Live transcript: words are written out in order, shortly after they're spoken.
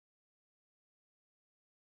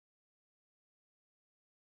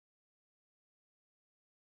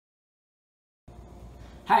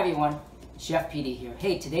Hi everyone, Chef PD here.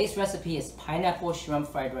 Hey, today's recipe is pineapple shrimp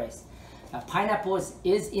fried rice. Pineapple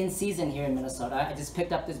is in season here in Minnesota. I just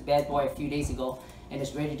picked up this bad boy a few days ago and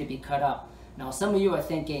it's ready to be cut up. Now some of you are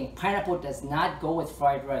thinking pineapple does not go with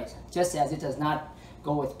fried rice, just as it does not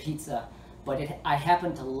go with pizza. But I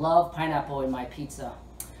happen to love pineapple in my pizza.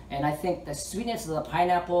 And I think the sweetness of the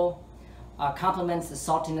pineapple complements the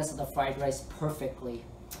saltiness of the fried rice perfectly.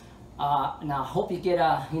 Now hope you get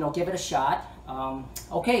give it a shot.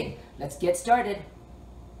 Okay, let's get started.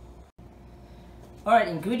 All right,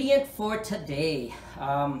 ingredient for today.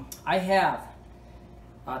 I have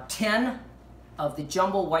 10 of the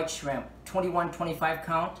jumbo white shrimp, 21-25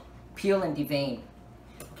 count, peel and deveined.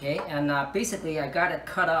 Okay, and basically I got it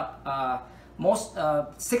cut up.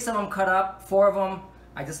 6 of them cut up, 4 of them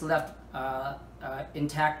I just left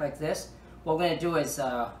intact like this. What we're gonna do is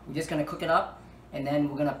we're just gonna cook it up, and then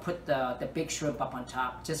we're gonna put the big shrimp up on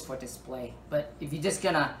top just for display. But if you're just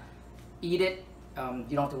gonna eat it,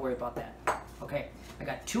 you don't have to worry about that. Okay, I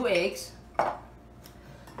got 2 eggs,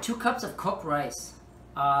 2 cups of cooked rice.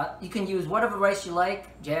 You can use whatever rice you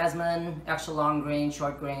like, jasmine, extra long grain,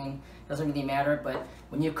 short grain, doesn't really matter. But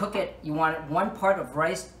when you cook it, you want 1 part of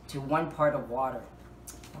rice to 1 part of water.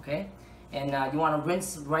 Okay, and you want to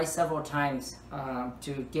rinse rice several times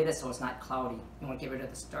to get it so it's not cloudy. You want to get rid of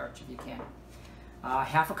the starch if you can.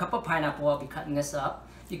 Half a cup of pineapple. I'll be cutting this up.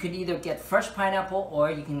 You could either get fresh pineapple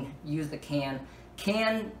or you can use the can.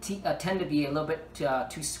 Tend to be a little bit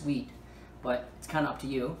too sweet, but it's kind of up to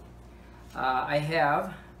you. I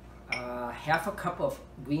have half a cup of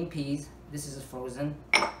green peas. This is frozen.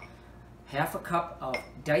 Half a cup of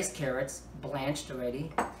diced carrots, blanched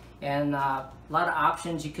already, and a lot of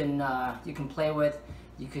options you can play with.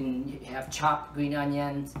 You can have chopped green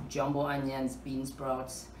onions, jumbo onions, bean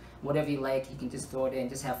sprouts, whatever you like. You can just throw it in,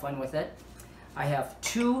 just have fun with it. I have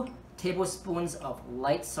 2 tablespoons of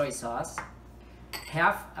light soy sauce,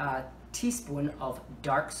 half a teaspoon of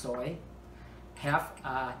dark soy, half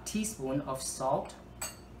a teaspoon of salt,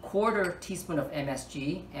 1/4 teaspoon of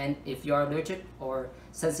MSG, and if you are allergic or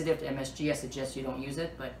sensitive to MSG, I suggest you don't use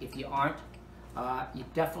it, but if you aren't, you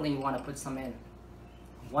definitely want to put some in.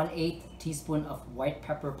 1/8 teaspoon of white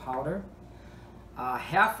pepper powder,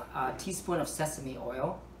 half a teaspoon of sesame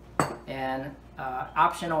oil, and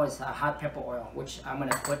optional is hot pepper oil, which I'm going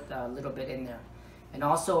to put a little bit in there. And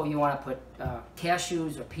also you want to put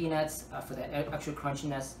cashews or peanuts for that extra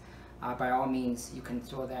crunchiness. By all means, you can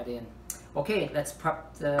throw that in. Okay, let's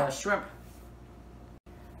prep the shrimp.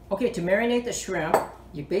 Okay, to marinate the shrimp,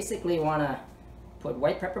 you basically want to put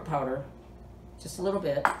white pepper powder, just a little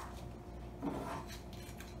bit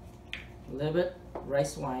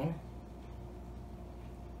rice wine,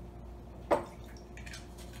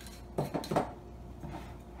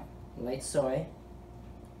 light soy,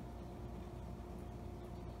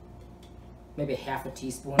 maybe half a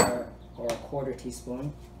teaspoon or a 1/4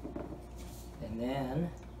 teaspoon, and then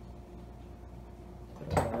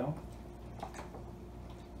put oil.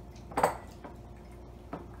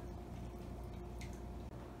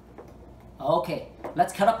 Okay,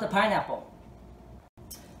 let's cut up the pineapple.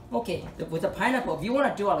 Okay, with the pineapple, if you want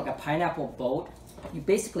to do like a pineapple boat, you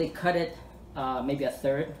basically cut it maybe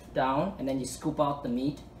 1/3 down, and then you scoop out the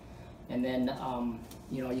meat, and then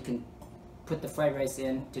you can put the fried rice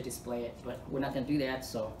in to display it. But we're not going to do that,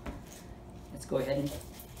 so let's go ahead and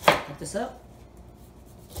cut this up.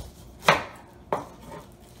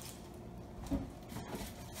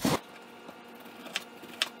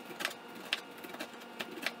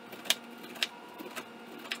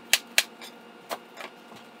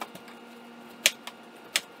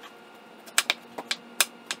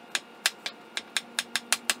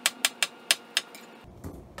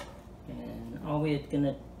 All we're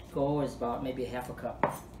gonna go is about maybe half a cup,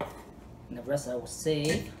 and the rest I will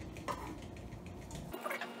save.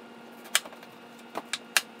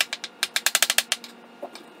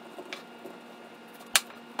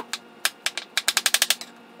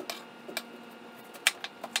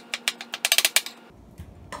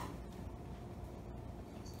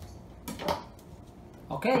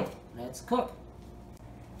 Okay, let's cook.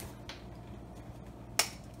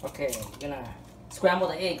 Okay, we're gonna scramble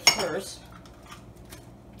the egg first.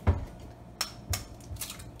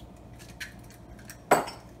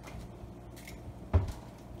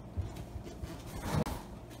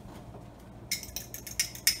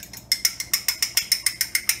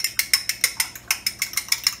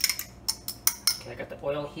 I got the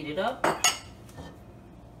oil heated up.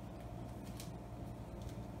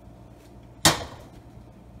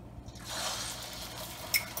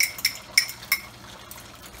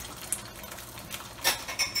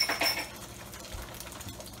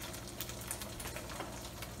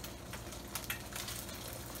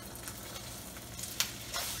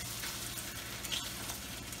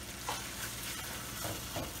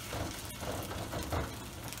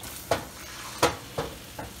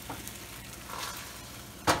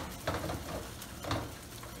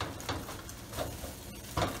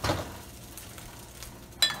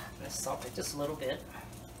 Just a little bit.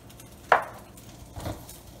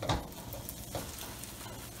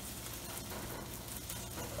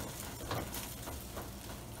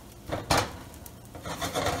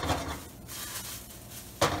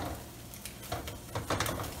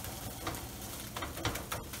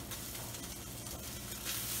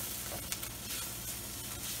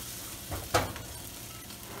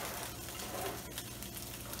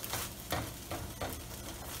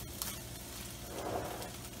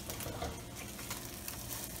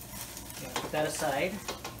 Put that aside.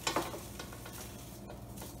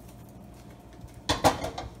 A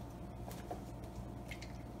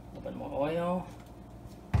little bit more oil.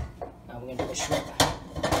 Now we're going to do the shrimp.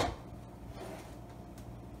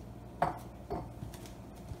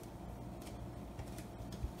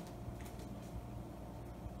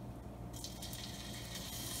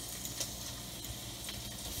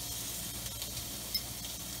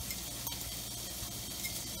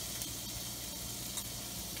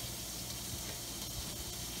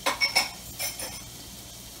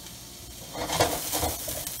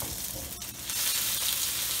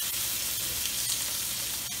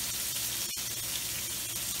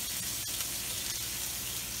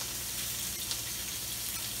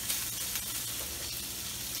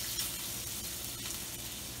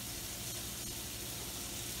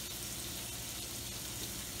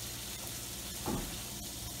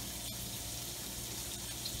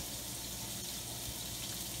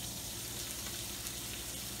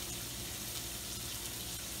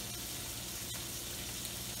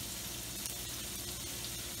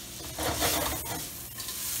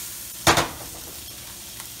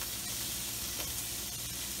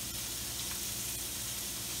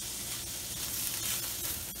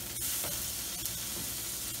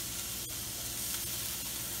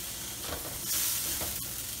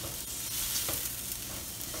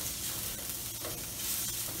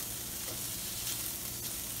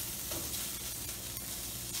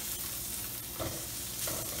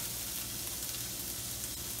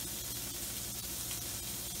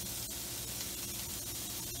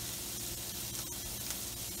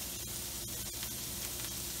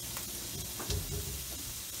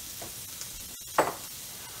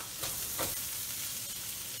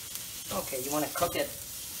 Okay, you want to cook it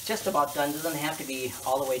just about done. It doesn't have to be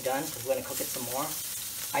all the way done because we're going to cook it some more.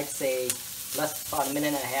 I'd say about a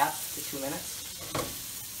minute and a half to 2 minutes.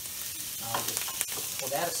 I'll just pull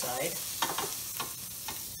that aside.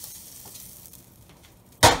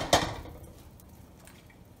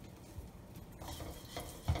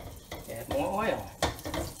 Add more oil.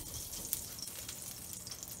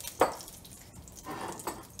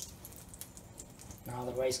 Now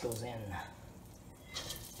the rice goes in.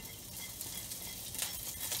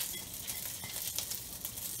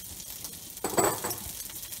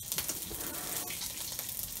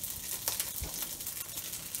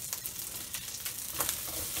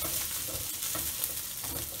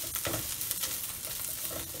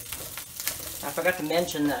 I forgot to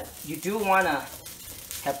mention that you do want to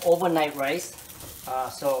have overnight rice.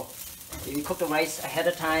 So if you cook the rice ahead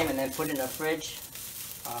of time and then put it in the fridge,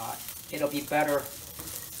 it'll be better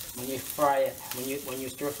when you fry it, when you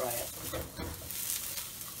stir fry it.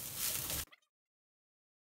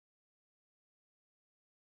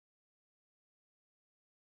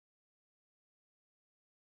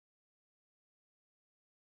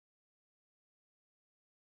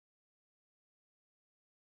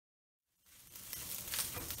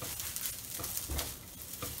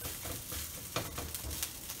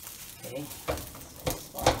 Okay,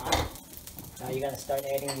 now you're going to start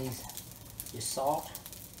adding your salt,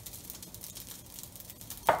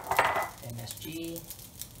 MSG,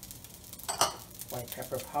 white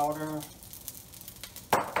pepper powder,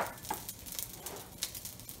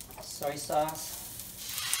 soy sauce,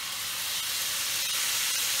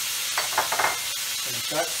 and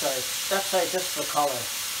dark soy just for color.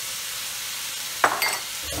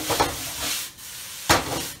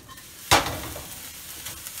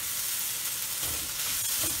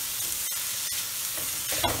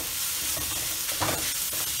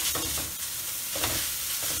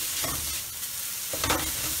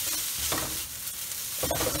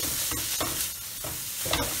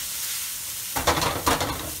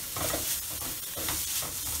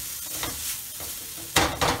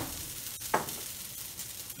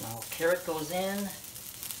 Carrot goes in,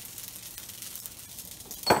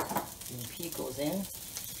 green pea goes in,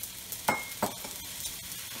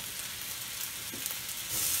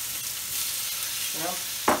 shrimp,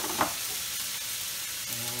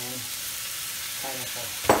 and pineapple.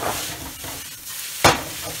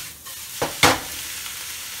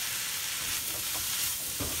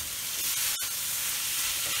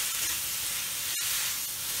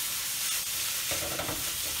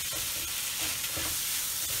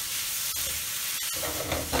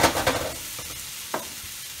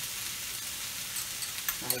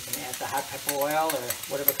 pepper oil or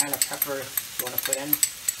whatever kind of pepper you want to put in.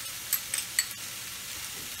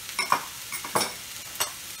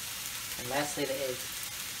 And lastly, the egg.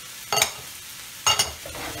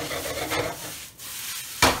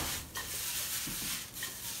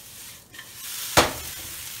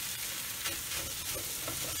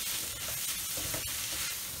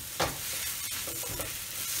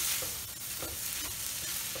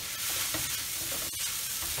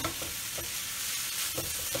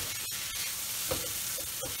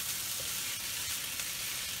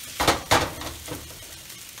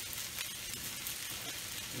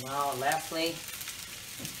 Now, lastly,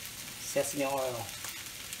 sesame oil.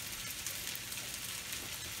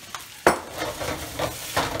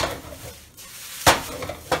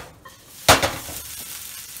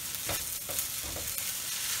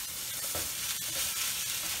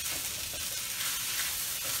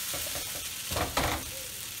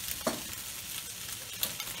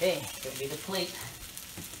 Okay, that'll be the plate.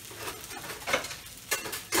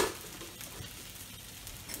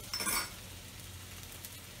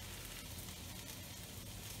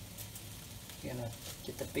 You're gonna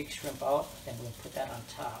get the big shrimp out, and we'll put that on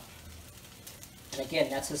top. And again,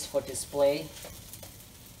 that's just for display.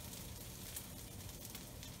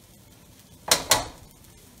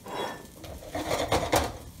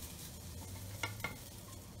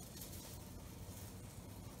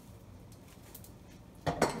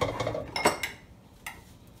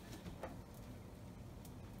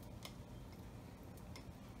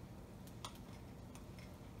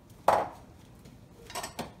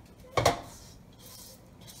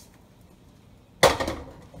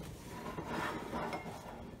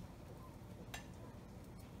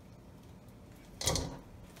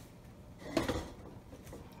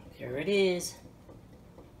 There it is.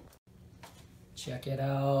 Check it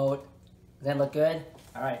out. Does that look good?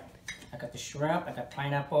 All right. I got the shrimp, I got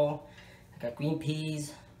pineapple, I got green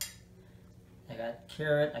peas, I got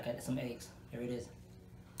carrot, I got some eggs. Here it is.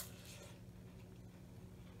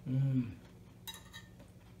 Mmm.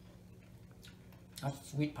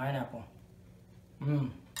 That's sweet pineapple.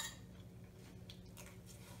 Mmm.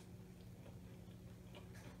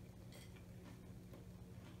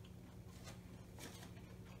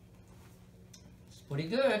 Pretty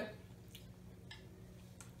good.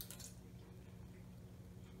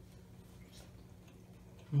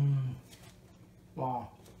 Wow.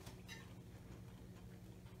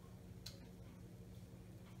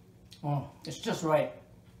 Oh, it's just right.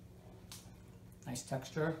 Nice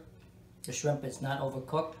texture. The shrimp is not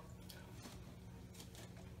overcooked.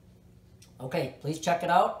 Okay, please check it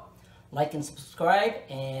out. Like and subscribe,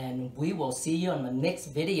 and we will see you on the next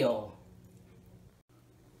video.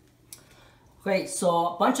 Great, so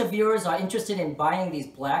a bunch of viewers are interested in buying these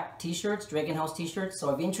black t-shirts, Dragon House t-shirts.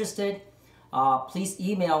 So if you're interested, please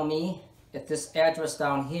email me at this address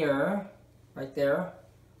down here, right there.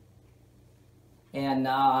 And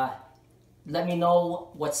let me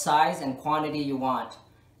know what size and quantity you want.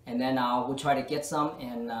 And then we'll try to get some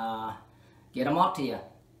and get them out to you.